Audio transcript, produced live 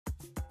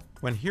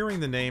When hearing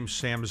the name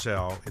Sam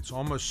Zell, it's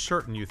almost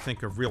certain you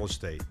think of real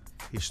estate.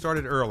 He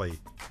started early,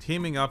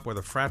 teaming up with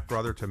a frat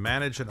brother to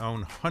manage and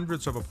own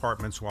hundreds of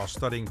apartments while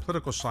studying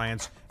political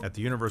science at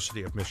the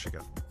University of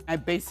Michigan. I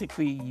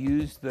basically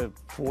used the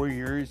 4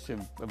 years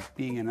of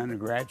being an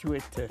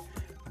undergraduate to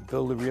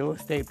build a real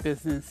estate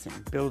business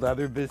and build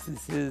other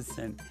businesses,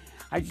 and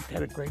I just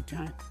had a great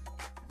time.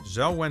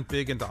 Zell went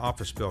big into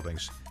office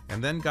buildings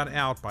and then got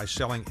out by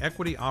selling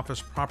Equity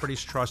Office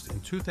Properties Trust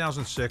in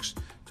 2006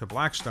 to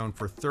Blackstone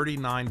for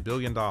 $39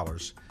 billion.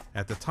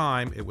 At the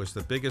time, it was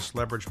the biggest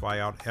leverage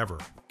buyout ever.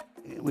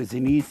 It was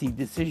an easy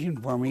decision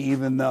for me,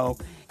 even though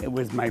it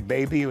was my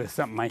baby. It was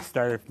something I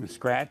started from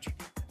scratch.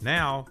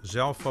 Now,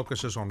 Zell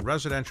focuses on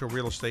residential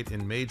real estate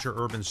in major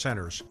urban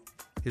centers.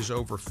 His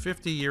over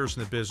 50 years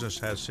in the business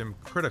has him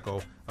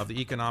critical of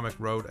the economic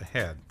road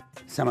ahead.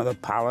 Some of the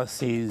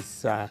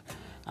policies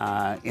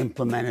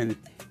implemented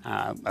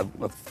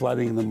of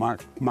flooding the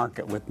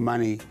market with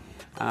money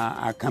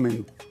are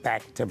coming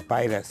back to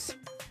bite us.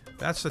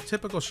 That's the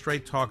typical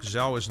straight talk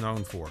Zell is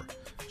known for.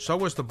 So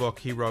was the book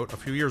he wrote a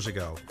few years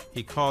ago.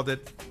 He called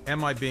it,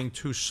 Am I Being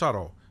Too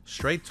Subtle?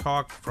 Straight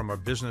Talk from a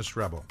Business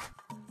Rebel.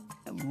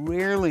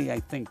 Rarely,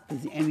 I think,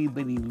 does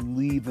anybody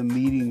leave a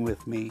meeting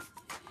with me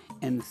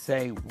and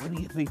say, what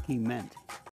do you think he meant?